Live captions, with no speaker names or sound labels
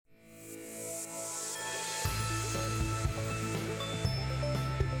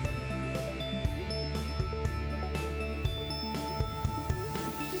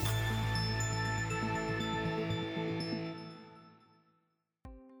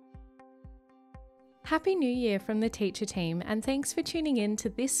Happy New Year from the teacher team, and thanks for tuning in to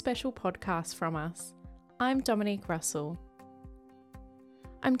this special podcast from us. I'm Dominique Russell.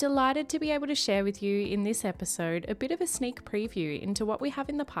 I'm delighted to be able to share with you in this episode a bit of a sneak preview into what we have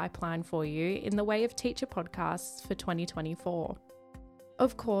in the pipeline for you in the way of teacher podcasts for 2024.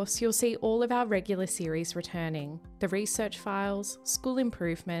 Of course, you'll see all of our regular series returning: the research files, school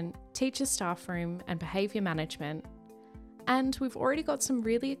improvement, teacher staff room, and behaviour management. And we've already got some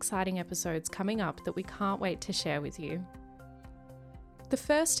really exciting episodes coming up that we can't wait to share with you. The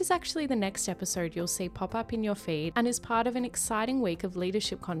first is actually the next episode you'll see pop up in your feed and is part of an exciting week of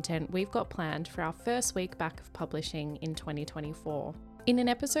leadership content we've got planned for our first week back of publishing in 2024. In an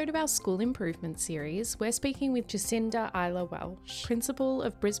episode of our School Improvement series, we're speaking with Jacinda Isla-Welsh, Principal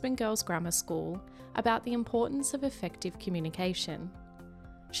of Brisbane Girls Grammar School, about the importance of effective communication.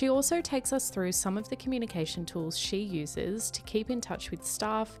 She also takes us through some of the communication tools she uses to keep in touch with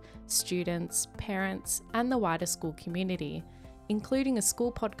staff, students, parents, and the wider school community, including a school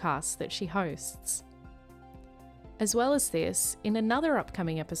podcast that she hosts. As well as this, in another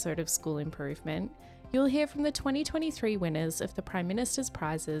upcoming episode of School Improvement, you'll hear from the 2023 winners of the Prime Minister's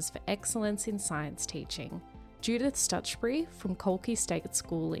Prizes for Excellence in Science Teaching, Judith Stutchbury from Colkey State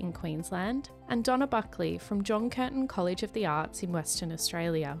School in Queensland, and Donna Buckley from John Curtin College of the Arts in Western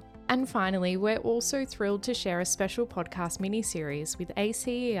Australia. And finally, we're also thrilled to share a special podcast mini-series with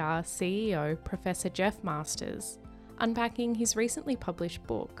ACER CEO Professor Jeff Masters, unpacking his recently published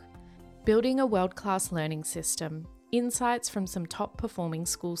book, Building a World-Class Learning System: Insights from some Top-Performing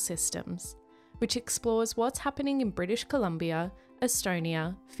School Systems, which explores what's happening in British Columbia,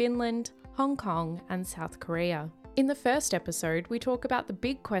 Estonia, Finland, Hong Kong, and South Korea. In the first episode, we talk about the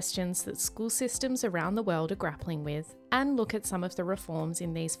big questions that school systems around the world are grappling with and look at some of the reforms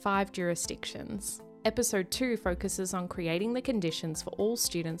in these 5 jurisdictions. Episode 2 focuses on creating the conditions for all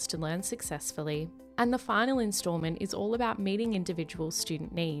students to learn successfully, and the final instalment is all about meeting individual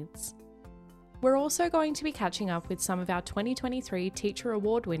student needs. We're also going to be catching up with some of our 2023 Teacher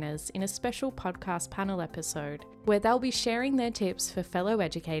Award winners in a special podcast panel episode, where they'll be sharing their tips for fellow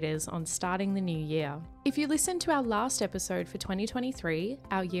educators on starting the new year. If you listened to our last episode for 2023,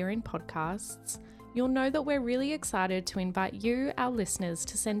 our year in podcasts, you'll know that we're really excited to invite you, our listeners,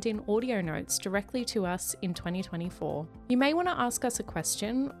 to send in audio notes directly to us in 2024. You may want to ask us a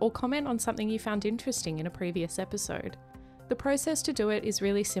question or comment on something you found interesting in a previous episode. The process to do it is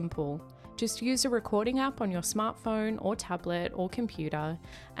really simple. Just use a recording app on your smartphone or tablet or computer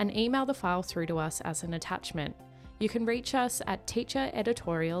and email the file through to us as an attachment. You can reach us at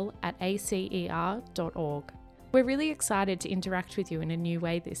teachereditorial@acer.org. We're really excited to interact with you in a new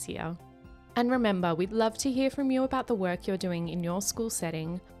way this year. And remember, we'd love to hear from you about the work you're doing in your school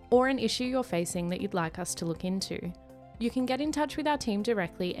setting or an issue you're facing that you'd like us to look into. You can get in touch with our team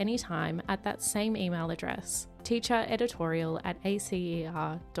directly anytime at that same email address,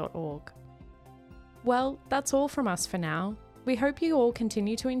 teachereditorial@acer.org. Well, that's all from us for now. We hope you all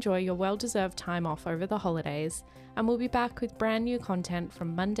continue to enjoy your well-deserved time off over the holidays, and we'll be back with brand new content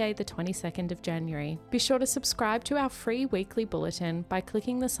from Monday the 22nd of January. Be sure to subscribe to our free weekly bulletin by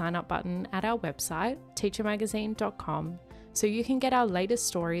clicking the sign up button at our website, teachermagazine.com, so you can get our latest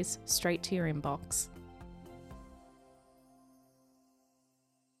stories straight to your inbox.